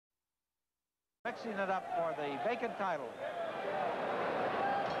Mixing it up for the vacant title.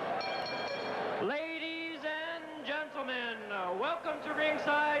 Ladies and gentlemen, welcome to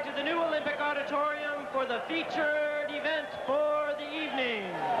ringside to the new Olympic Auditorium for the featured event for the evening.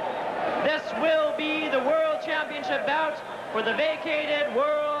 This will be the World Championship bout for the vacated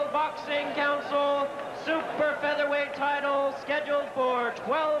World Boxing Council Super Featherweight title, scheduled for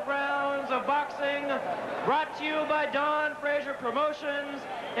 12 rounds of boxing, brought to you by Don Fraser Promotions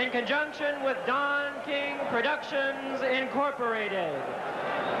in conjunction with Don King Productions Incorporated.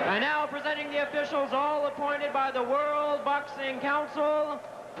 And now presenting the officials, all appointed by the World Boxing Council,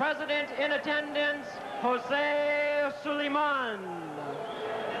 President in attendance, Jose Suleiman.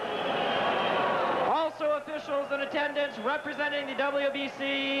 Also officials in attendance representing the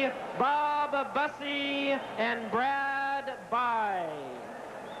WBC, Bob Bussey and Brad Bai.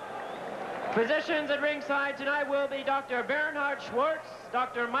 Physicians at ringside tonight will be Dr. Bernhard Schwartz,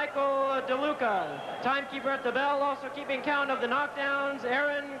 Dr. Michael DeLuca. Timekeeper at the bell, also keeping count of the knockdowns,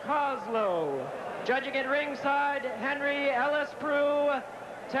 Aaron Coslow. Judging at ringside, Henry Ellis Prue,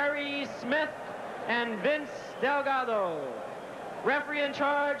 Terry Smith, and Vince Delgado. Referee in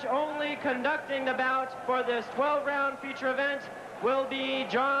charge, only conducting the bout for this 12-round feature event, will be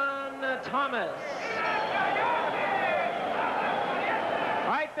John Thomas.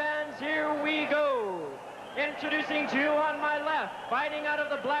 All right, fans, here we go. Introducing to you on my left, fighting out of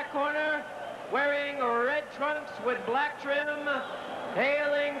the black corner, wearing red trunks with black trim,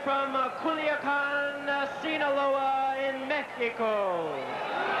 hailing from Culiacan, Sinaloa in Mexico.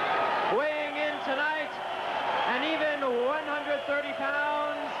 Weighing in tonight, an even 130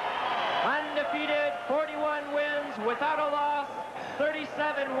 pounds, undefeated, 41 wins without a loss,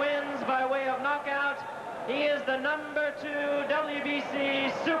 37 wins by way of knockout. He is the number 2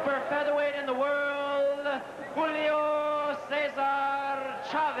 WBC super featherweight in the world, Julio César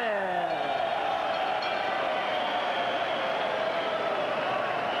Chávez.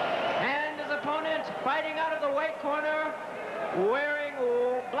 And his opponent, fighting out of the white corner, wearing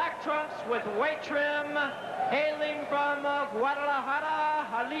black trunks with white trim, hailing from Guadalajara,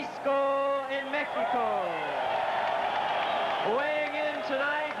 Jalisco in Mexico. Weighing in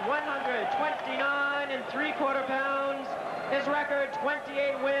tonight, 129 3/4 pounds. His record,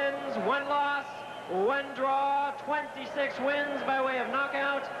 28 wins, 1 loss, 1 draw, 26 wins by way of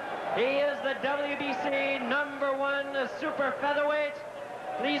knockout. He is the WBC number 1 super featherweight.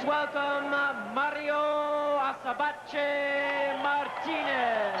 Please welcome Mario Azabache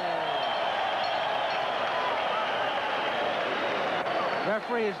Martinez.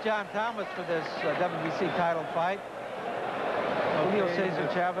 Referee is John Thomas for this WBC title fight. Julio César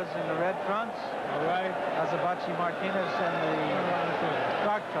Chávez in the red trunks. All right. Azabache Martinez in the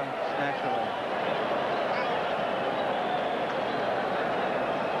dark trunks, naturally.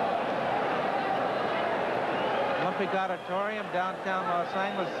 Olympic Auditorium, downtown Los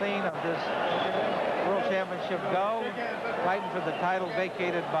Angeles, scene of this World Championship go. Fighting for the title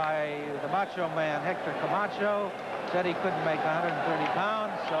vacated by the Macho Man, Hector Camacho. Said he couldn't make 130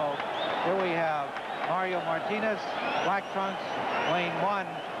 pounds, so here we have Mario Martinez, black trunks, weighing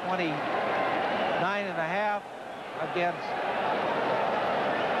 129.5 against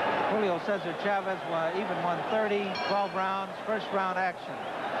Julio César Chávez, even 130, 12 rounds, first round action.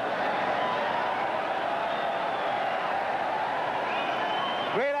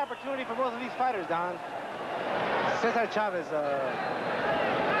 Great opportunity for both of these fighters, Don. Cesar Chavez,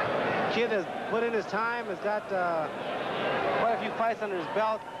 kid has put in his time, has got quite a few fights under his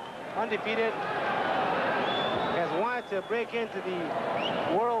belt, undefeated. Has wanted to break into the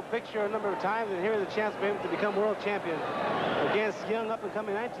world picture a number of times, and here is a chance for him to become world champion against young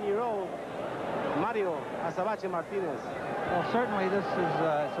up-and-coming 19-year-old Mario Azabache Martinez. Well, certainly this is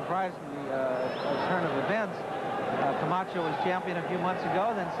surprisingly a turn of events. Camacho was champion a few months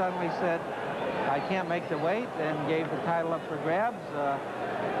ago, then suddenly said, I can't make the weight, and gave the title up for grabs.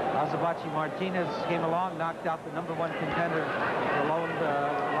 Azabache Martinez came along, knocked out the number 1 contender,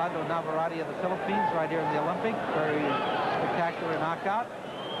 Rolando Navarrete of the Philippines, right here in the Olympic. Very spectacular knockout.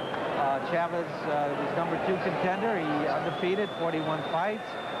 Chavez was number 2 contender. He undefeated, 41 fights.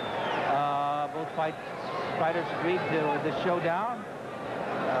 Both fighters agreed to the showdown.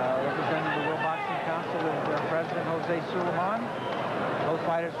 Representing the World Boxing Council is President Jose Suleiman. Both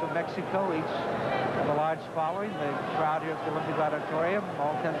fighters from Mexico, each have a large following. The crowd here at the Olympic Auditorium,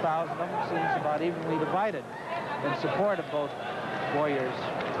 all 10,000 of them, seems about evenly divided in support of both warriors.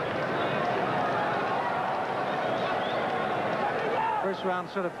 First round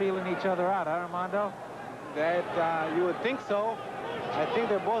sort of feeling each other out, huh, Armando? That you would think so. I think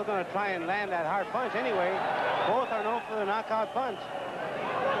they're both going to try and land that hard punch anyway. Both are known for the knockout punch.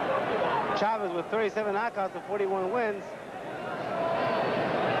 Chavez with 37 knockouts and 41 wins.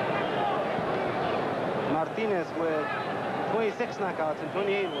 Martinez with 26 knockouts and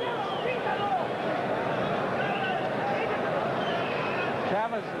 28 wins.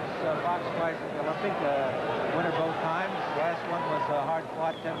 Chavez is box twice at the Olympic, winner both times. Last one was a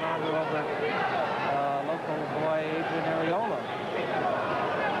hard-fought 10-rounder over local boy Adrian Areola.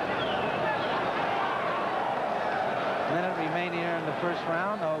 Minute remaining here in the first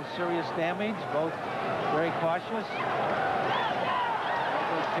round. No serious damage. Both very cautious.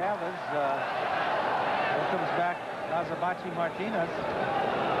 Chavez. Here comes back Azabache Martinez.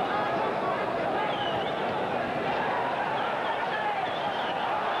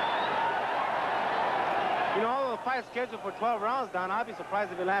 You know, all the fights scheduled for 12 rounds, Don. I'd be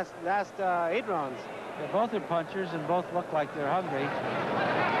surprised if it last 8 rounds. Both are punchers and both look like they're hungry.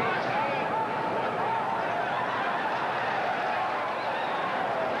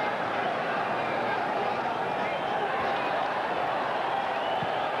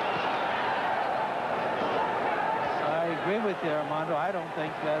 I agree with you, Armando. I don't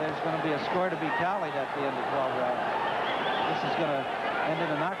think there's going to be a score to be tallied at the end of 12 rounds. This is going to end in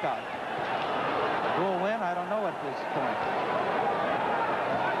a knockout. Who will win? I don't know at this point.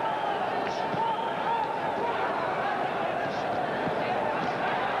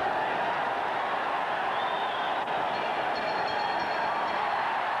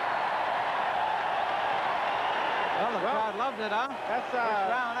 Well, the crowd loved it, huh? That's first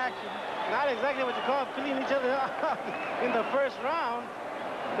round action. Not exactly what you call cleaning each other up. In the first round,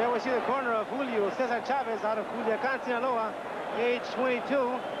 there we see the corner of Julio César Chávez out of Culiacán, Sinaloa, age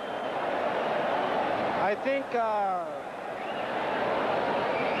 22. I think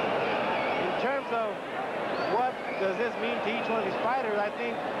in terms of what does this mean to each one of these fighters, I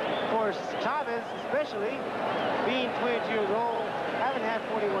think for Chavez especially, being 22 years old, haven't had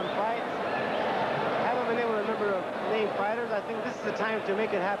 41 fights, haven't been able to remember name fighters, I think this is the time to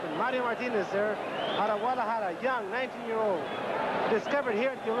make it happen. Mario Martinez, sir, out of Guadalajara, young, 19-year-old, discovered here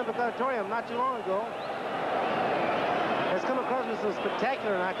at the Olympic Auditorium not too long ago, has come across with some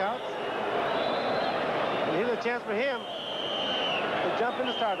spectacular knockouts. And here's a chance for him to jump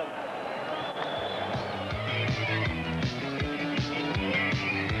into stardom.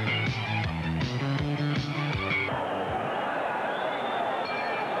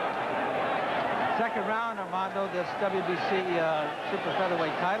 Second round, Armando, this WBC super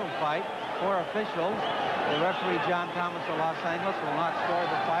featherweight title fight. 4 officials. The referee, John Thomas of Los Angeles, will not score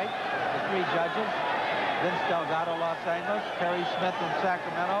the fight. The 3 judges, Vince Delgado, Los Angeles, Terry Smith from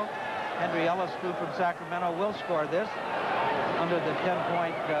Sacramento, Henry Ellis Crew from Sacramento will score this under the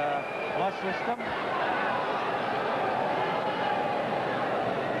 10-point plus system.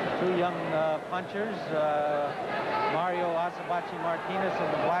 2 young punchers, Mario Azabache Martinez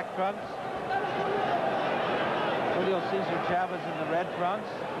in the black trunks, Julio César Chávez in the red trunks.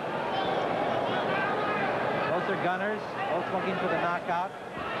 Both are gunners, both looking for the knockout.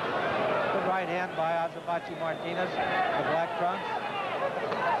 Good right hand by Azabache Martinez, the black trunks.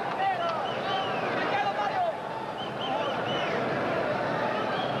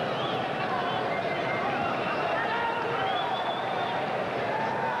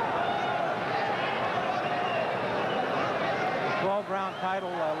 The 12-round title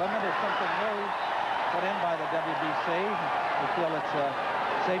limit is something new put in by the WBC. We feel it's a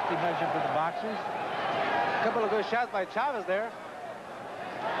safety measure for the boxers. A couple of good shots by Chavez there.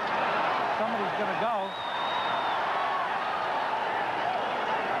 Somebody's going to go.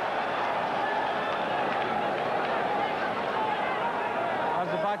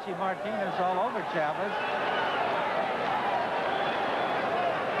 Azabache Martinez all over Chavez.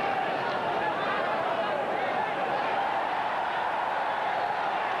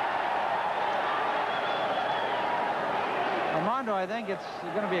 Armando, I think it's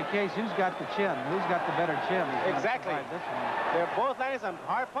going to be a case who's got the chin, who's got the better chin. Exactly. This one. They're both landing some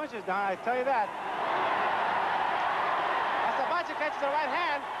hard punches, Don, I tell you that. Azabache catches the right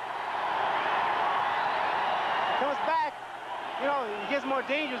hand. Comes back. You know, he gets more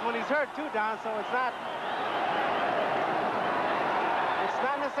dangerous when he's hurt too, Don, so it's not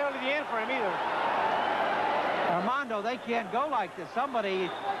necessarily the end for him either. Armando, they can't go like this. Somebody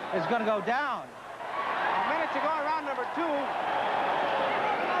is going to go down. A minute to go in round number 2.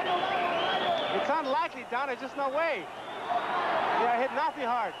 It's unlikely, Don. There's just no way. They are hitting awfully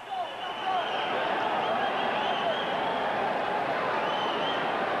hard.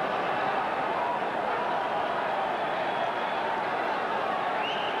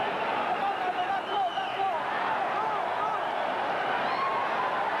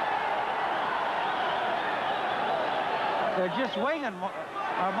 They're just winging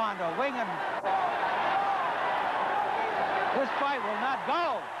Armando winging. This fight will not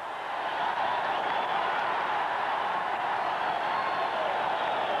go.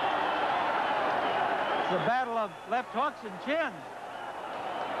 It's a battle of left hooks and chins.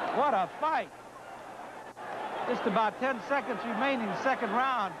 What a fight. Just about 10 seconds remaining, second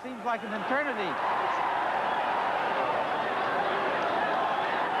round. Seems like an eternity.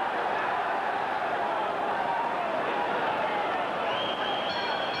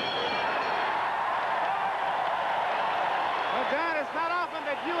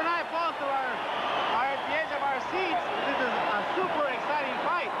 You and I both are at the edge of our seats. This is a super exciting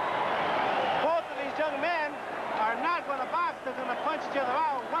fight. Both of these young men are not going to box. They're going to punch each other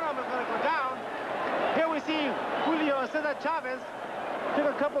out. One of them is going to go down. Here we see Julio César Chávez took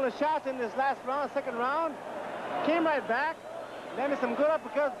a couple of shots in this last round, second round. Came right back. Landed some good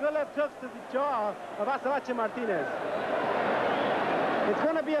uppercuts, good left hooks to the jaw of Azabache Martinez. It's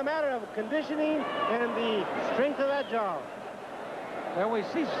going to be a matter of conditioning and the strength of that jaw. There we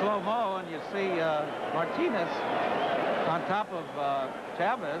see slow-mo, and you see Martinez on top of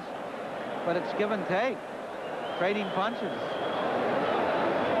Chavez, but it's give and take, trading punches.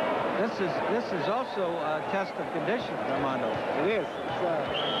 This is also a test of condition, Armando. It is.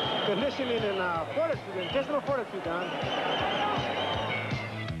 It's conditioning and fortitude, intestinal fortitude, Don.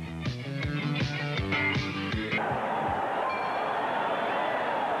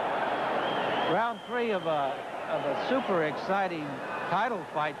 Round 3 of a super exciting title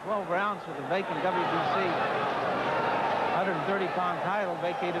fight, 12 rounds for the vacant WBC 130-pound title,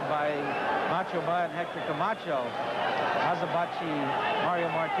 vacated by Macho Man Hector Camacho. Azabache, Mario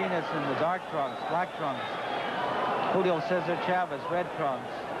Martinez in the dark trunks, black trunks. Julio César Chávez, red trunks.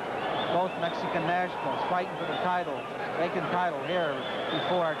 Both Mexican nationals fighting for the title, vacant title here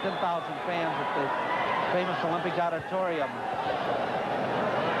before 10,000 fans at the famous Olympic Auditorium.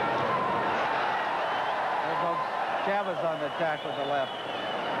 Chavez on the attack with the left.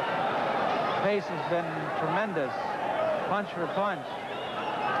 Pace has been tremendous. Punch for punch.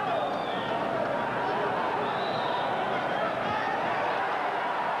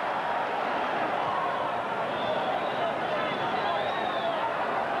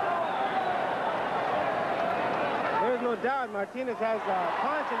 There's no doubt Martinez has a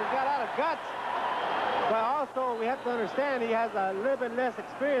punch and he's got a lot of guts. But also we have to understand he has a little bit less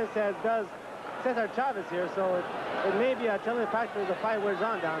experience as does Cesar Chavez here, so it may be a telling factor as the fight wears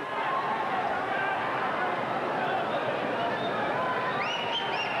on, Don.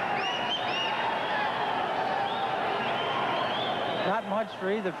 Not much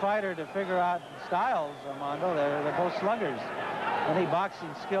for either fighter to figure out styles, Armando. They're both sluggers. Any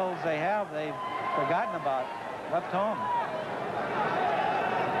boxing skills they have, they've forgotten about, left home.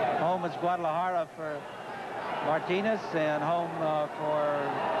 Home is Guadalajara for Martinez, and home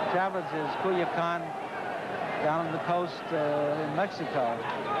for Chavez is Culiacan down on the coast in Mexico.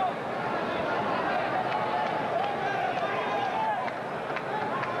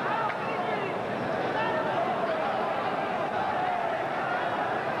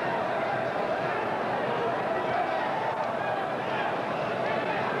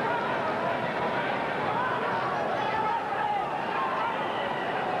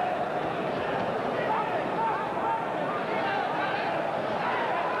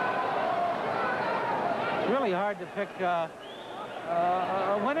 Really hard to pick a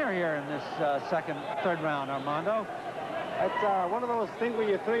winner here in this third round, Armando. It's one of those things where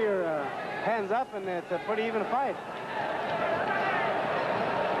you throw your hands up and it's a pretty even fight.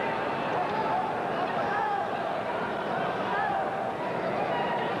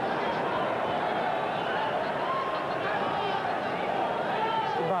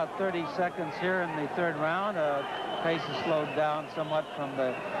 It's about 30 seconds here in the third round. Pace is slowed down somewhat from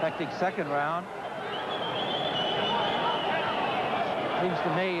the hectic second round. Seems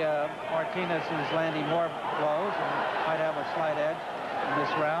to me Martinez is landing more blows and might have a slight edge in this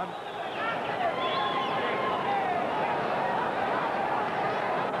round.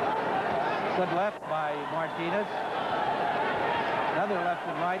 Good left by Martinez. Another left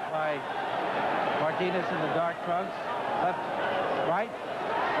and right by Martinez in the dark trunks. Left, right.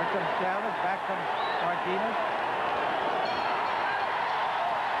 There comes Chavez. Back comes Martinez.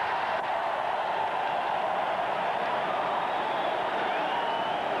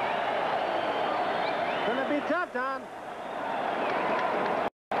 Gonna be tough, Don.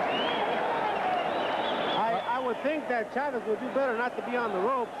 I would think that Chavez would do better not to be on the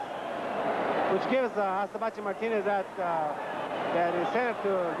ropes, which gives Azabache Martinez that incentive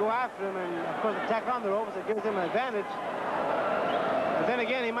to go after him and, of course, attack on the ropes. It gives him an advantage. But then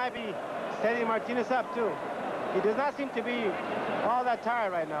again, he might be setting Martinez up, too. He does not seem to be all that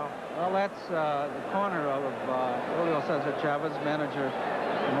tired right now. Well, that's the corner of Julio César Chávez, manager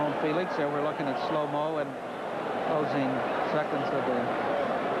Ramon Felix. There we're looking at slow-mo and closing seconds of the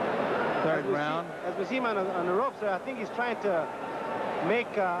third round. As we see him on the ropes there, I think he's trying to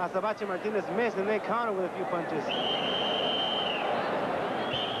make Azabache Martinez miss and then counter with a few punches.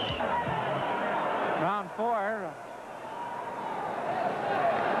 Round 4.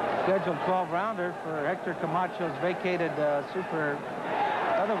 Scheduled 12-rounder for Hector Camacho's vacated super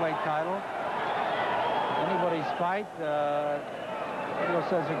featherweight title. Anybody's fight. Julio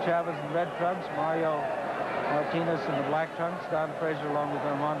César Chávez in red trunks, Mario Martinez in the black trunks, Don Fraser along with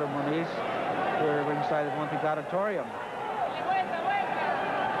Armando Moniz. We're ringside at Olympic Auditorium.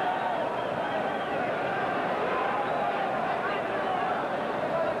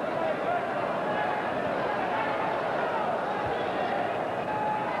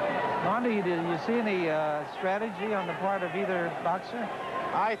 Do you see any strategy on the part of either boxer?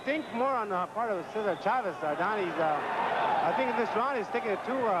 I think more on the part of Cesar Chavez. Donnie's, I think in this round he's taking it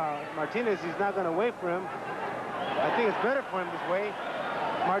to Martinez. He's not going to wait for him. I think it's better for him this way.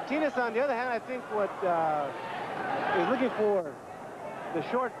 Martinez, on the other hand, I think what is looking for the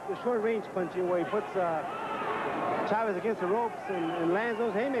short range punching where he puts Chavez against the ropes and lands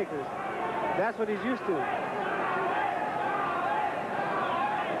those haymakers. That's what he's used to.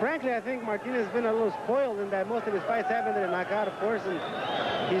 Frankly, I think Martinez has been a little spoiled in that most of his fights have been a knockout, of course, and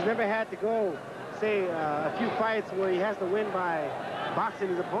he's never had to go, say, a few fights where he has to win by boxing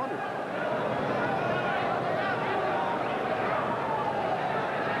his opponent.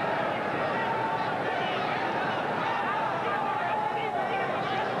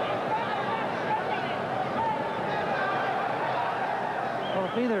 Well,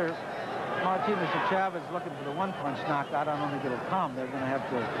 if either Martinez or Chavez looking for the one-punch knockout, I don't think it'll come. They're going to have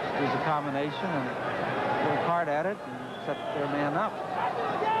to use a combination and work hard at it and set their man up.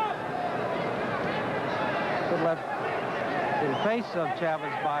 Good left to the face of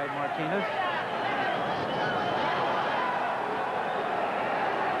Chavez by Martinez.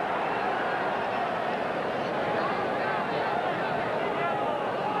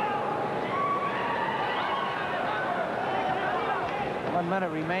 One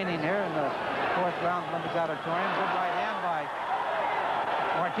minute remaining here in the fourth round of Olympic Auditorium. Good right hand by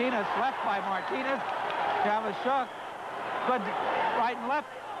Martinez. Left by Martinez. Chavez shook. Good right and left.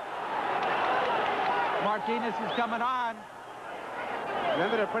 Martinez is coming on.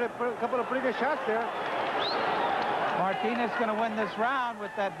 Remember to put a couple of pretty good shots there. Martinez going to win this round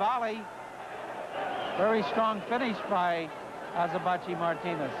with that volley. Very strong finish by Azabache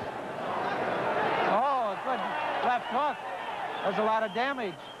Martinez. Oh, a good left hook. Does a lot of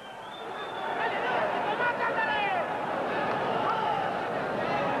damage.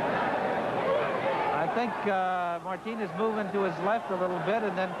 I think Martinez moving to his left a little bit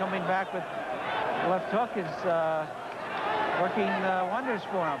and then coming back with left hook is working wonders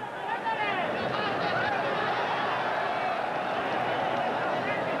for him.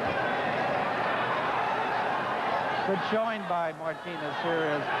 Good showing by Martinez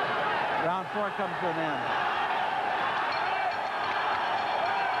here as round 4 comes to an end.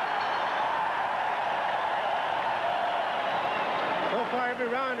 So far, every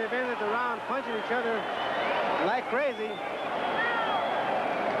round, they've ended the round punching each other like crazy.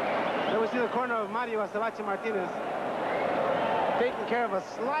 There we see the corner of Mario Azabache Martinez taking care of a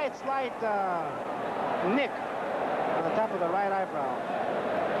slight nick on the top of the right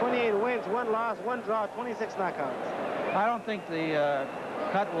eyebrow. 28 wins, 1 loss, 1 draw, 26 knockouts. I don't think the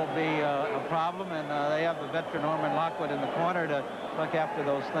cut will be a problem, and they have the veteran Norman Lockwood in the corner to look after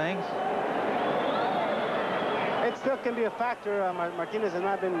those things. It still can be a factor. Martinez has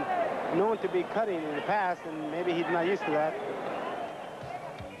not been known to be cutting in the past, and maybe he's not used to that.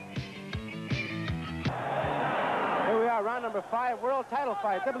 Here we are, round number 5, world title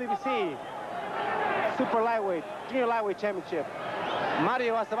fight, WBC Super Lightweight, Junior Lightweight Championship.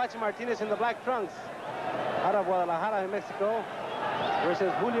 Mario Azabache Martinez in the black trunks out of Guadalajara, in Mexico,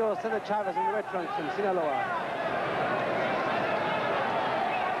 versus Julio César Chávez in the red trunks from Sinaloa.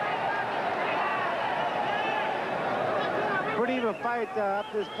 Pretty even fight up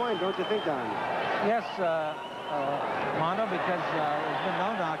to this point, don't you think, Don? Yes, Mondo, because there's been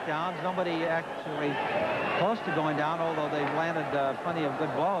no knockdowns. Nobody actually close to going down, although they've landed plenty of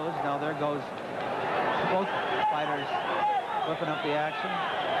good blows. Now there goes both fighters whipping up the action.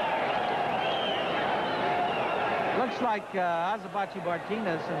 Looks like Azabache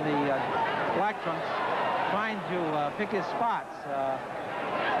Martinez in the black trunks trying to pick his spots.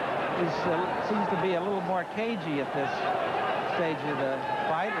 He seems to be a little more cagey at this stage of the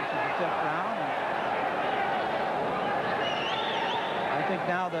fight, which is the 5th round. think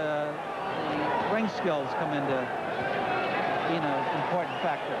now the ring skills come into being an important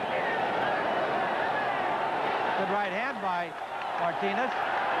factor. Good right hand by Martinez.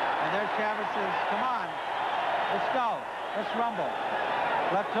 And there Chavez says, come on, let's go, let's rumble.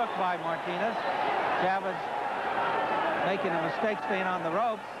 Left hook by Martinez. Chavez making a mistake staying on the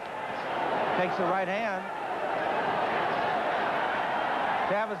ropes. Takes the right hand.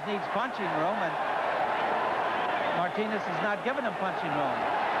 Chavez needs punching room, and Martinez is not giving him punching room.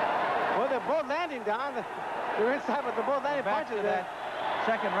 Well, they're both landing, Don. They're inside, but they're both landing Back punches. to that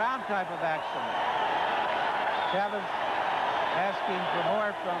second round type of action. Chavez asking for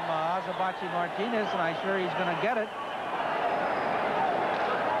more from Azabache Martinez, and I'm sure he's going to get it.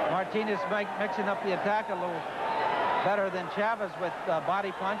 Martinez mixing up the attack a little better than Chavez with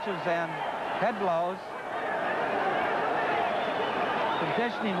body punches and head blows.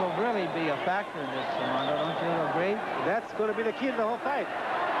 Conditioning will really be a factor in this, Armando, don't you agree? That's going to be the key to the whole fight.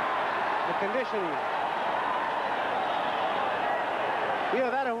 The conditioning.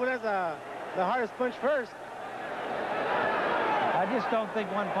 Either that or who does the hardest punch first. I just don't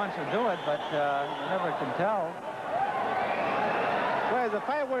think one punch will do it, but you never can tell. Well, as the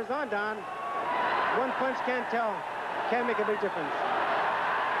fight wears on, Don, one punch can't tell. Can't make a big difference.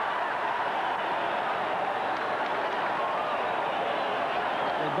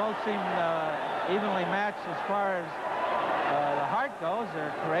 They both seem evenly matched as far as the heart goes.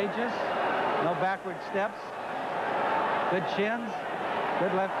 They're courageous, no backward steps, good shins,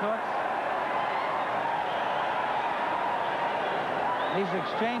 good left hooks. These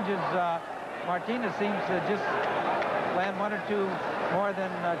exchanges, Martinez seems to just land one or two more than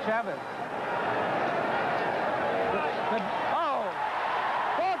Chavez. But, oh!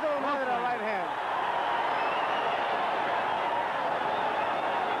 Both of them with a right hand.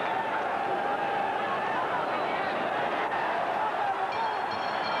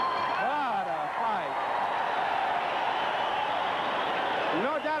 What a fight.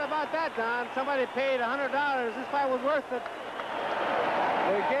 No doubt about that, Don. Somebody paid $100. This fight was worth it.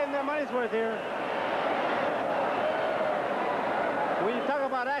 They're getting their money's worth here. When you talk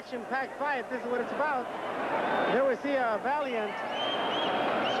about action-packed fight, this is what it's about. Here we see a valiant,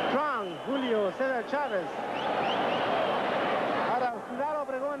 strong Julio César Chávez out of Ciudad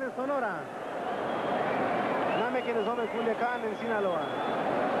Obregón in Sonora. Not making his home in Culiacán in Sinaloa.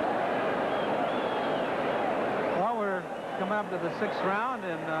 Well, we're coming up to the 6th round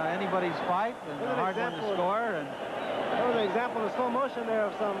in anybody's fight, and a hard one to score. And that was an example of slow motion there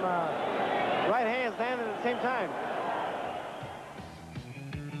of some right hands landing at the same time.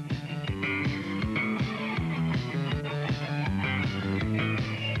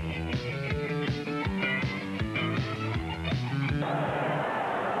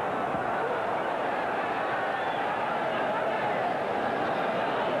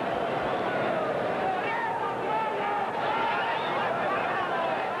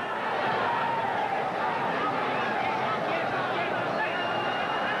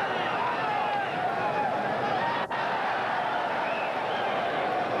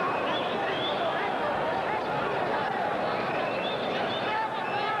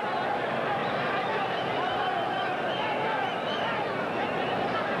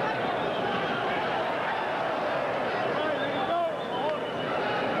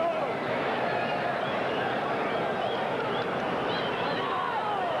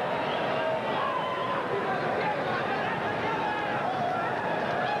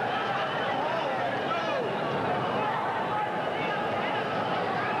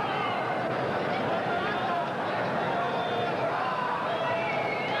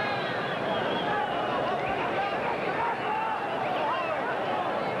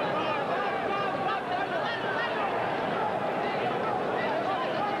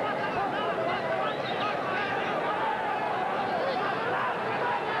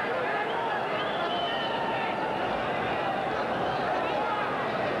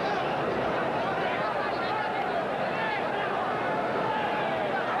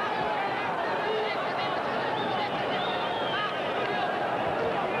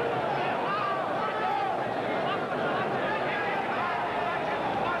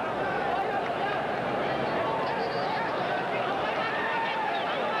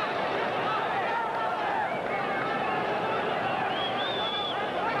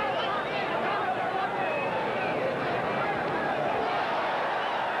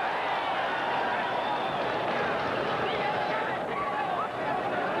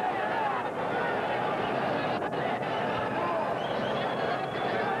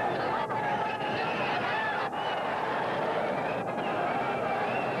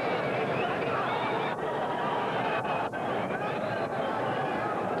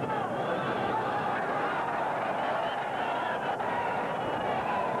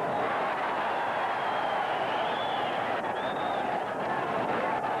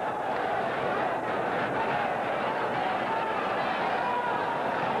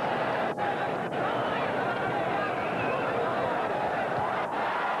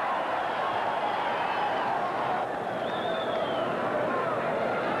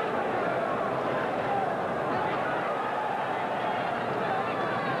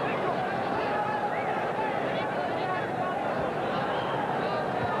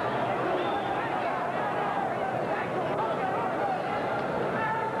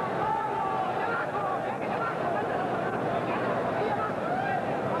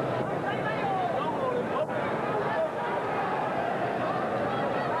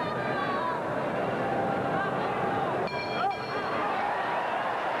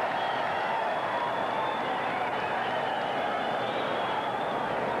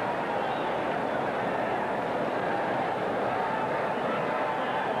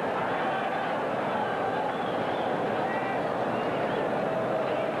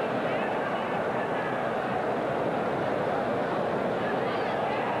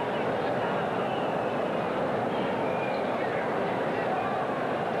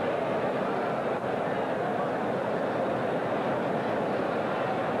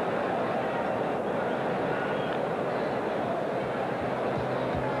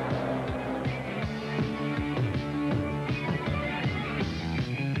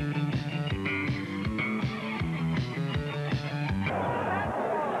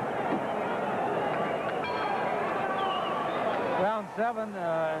 7,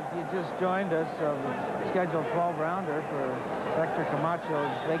 if you just joined us, scheduled 12-rounder for Hector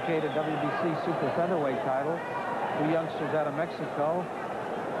Camacho's vacated WBC super featherweight title. 2 youngsters out of Mexico,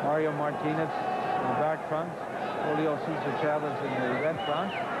 Mario Martinez in the dark front, Julio César Chávez in the red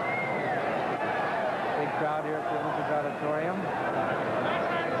front. Big crowd here at the Olympic Auditorium.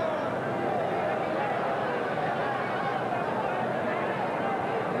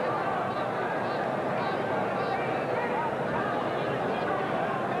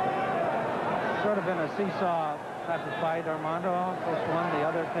 Sort of been a seesaw type of fight, Armando. First one, the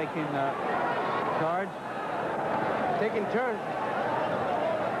other taking charge. Taking turns.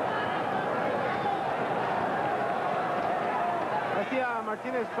 I see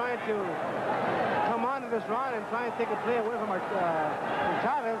Martinez trying to come on to this round and try and take a play away from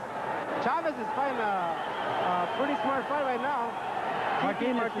Chavez. Chavez is fighting a pretty smart fight right now.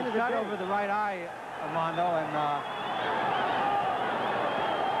 Martinez is cut over the right eye, Armando, and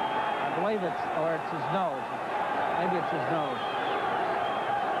I believe it's his nose. Maybe it's his nose.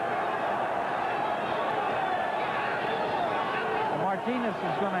 Martinez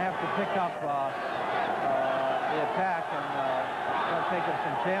is going to have to pick up the attack and start taking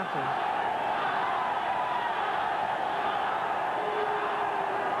some chances.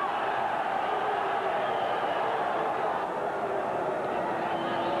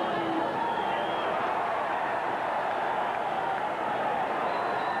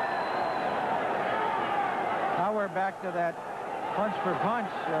 Now we're back to that punch for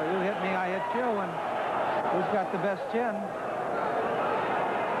punch. You hit me, I hit you, and who's got the best chin?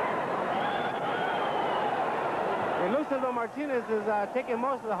 It looks as though Martinez is taking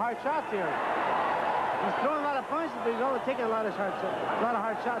most of the hard shots here. He's throwing a lot of punches, but he's only taking a lot of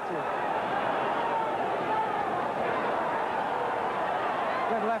hard shots here.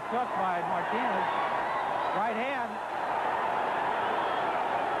 Good left hook by Martinez. Right hand.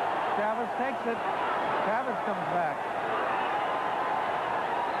 Chavez takes it. Chavez comes back.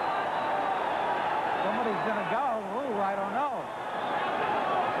 Somebody's going to go. Ooh, I don't know.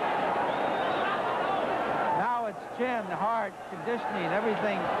 Now it's chin, heart, conditioning,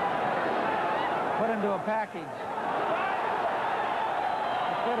 everything put into a package.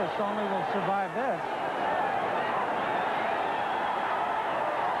 The fittest only will survive this.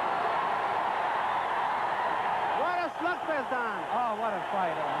 What a slugfest on! Oh, what a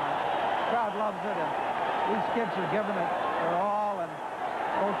fight. The crowd loves it, and these kids are giving it their all, and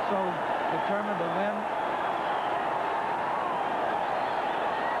both so determined to win.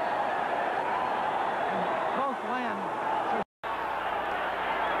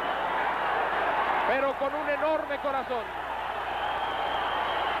 Pero con un enorme corazón.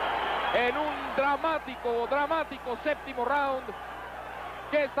 En un dramático séptimo round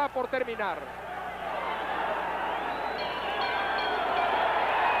que está por terminar.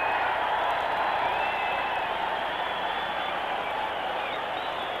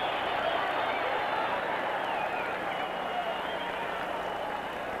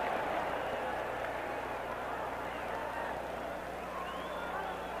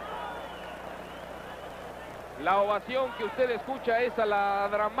 La ovación que usted escucha es a la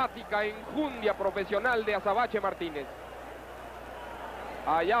dramática enjundia profesional de Azabache Martínez.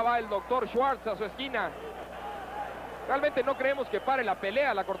 Allá va el doctor Schwartz a su esquina. Realmente no creemos que pare la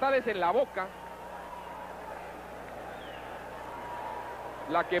pelea, la cortada es en la boca.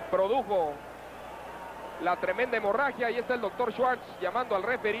 La que produjo la tremenda hemorragia. Ahí está el doctor Schwartz llamando al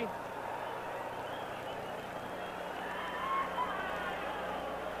referee.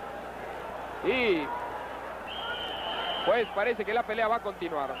 Y pues parece que la pelea va a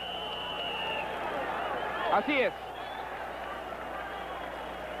continuar. Así es.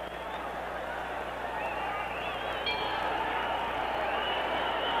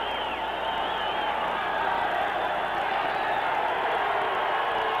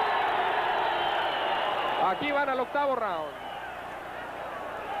 Aquí van al octavo round.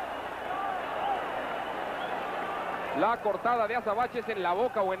 La cortada de Azabache es en la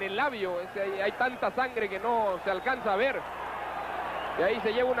boca o en el labio. Hay tanta sangre que no se alcanza a ver. Y ahí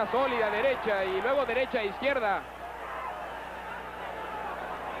se lleva una sólida derecha y luego derecha e izquierda.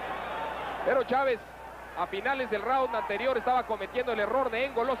 Pero Chávez a finales del round anterior estaba cometiendo el error de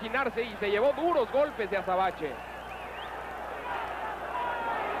engolosinarse y se llevó duros golpes de Azabache.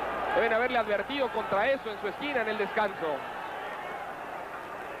 Deben haberle advertido contra eso en su esquina en el descanso.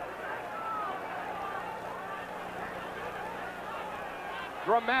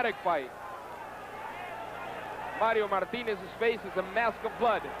 Dramatic fight. Mario Martinez's face is a mask of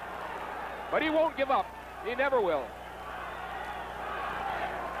blood. But he won't give up. He never will.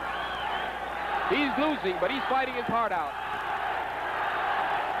 He's losing, but he's fighting his heart out.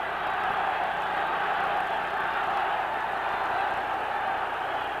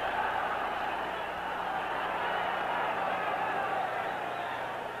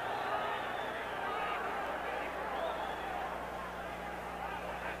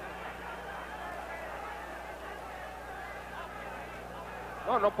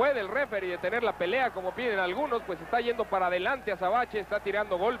 No puede el referee detener la pelea como piden algunos, pues está yendo para adelante Azabache, está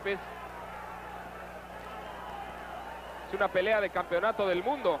tirando golpes. Es una pelea de campeonato del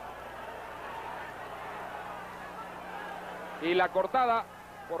mundo. Y la cortada,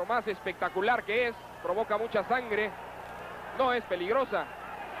 por más espectacular que es, provoca mucha sangre. No es peligrosa.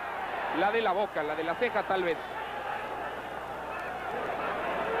 La de la boca, la de la ceja tal vez.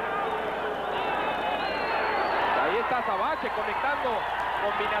 Ahí está Azabache conectando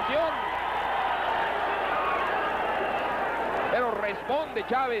combinación. Pero responde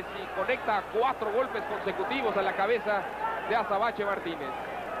Chávez y conecta 4 golpes consecutivos a la cabeza de Azabache Martínez.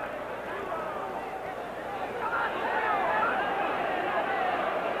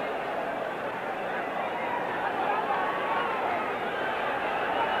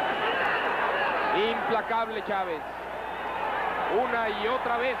 Implacable Chávez. Una y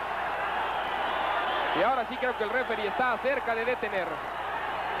otra vez. Y ahora sí creo que el referee está cerca de detener.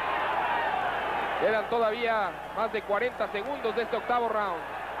 Quedan todavía más de 40 segundos de este octavo round.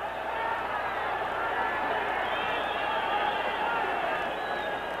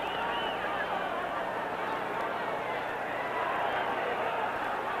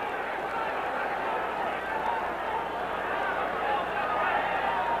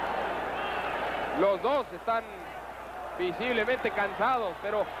 Los dos están visiblemente cansados,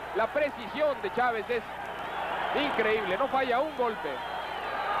 pero la precisión de Chávez es increíble, no falla un golpe.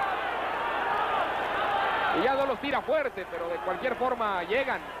 Y ya no los tira fuerte, pero de cualquier forma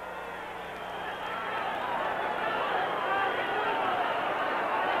llegan.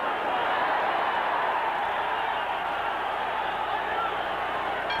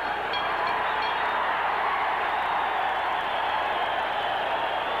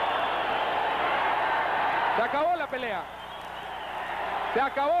 Se acabó la pelea. Se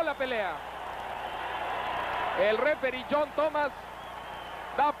acabó la pelea. El referee John Thomas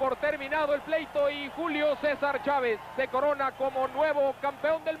da por terminado el pleito y Julio César Chávez se corona como nuevo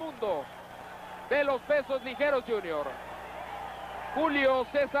campeón del mundo de los pesos ligeros junior. Julio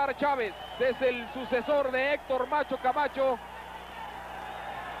César Chávez es el sucesor de Héctor Macho Camacho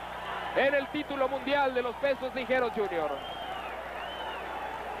en el título mundial de los pesos ligeros junior.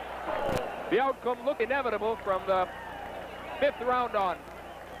 The outcome looked inevitable from the 5th round on.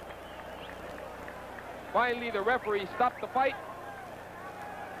 Finally, the referee stopped the fight.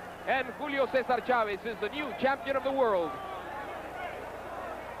 And Julio César Chávez is the new champion of the World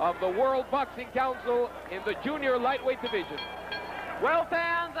Boxing Council in the junior lightweight division. Well,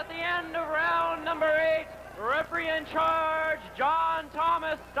 fans, at the end of round number 8, referee in charge, John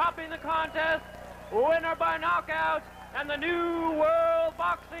Thomas, stopping the contest, winner by knockout, and the new World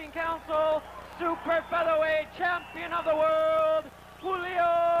Boxing Council super featherweight champion of the world,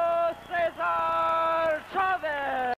 Julio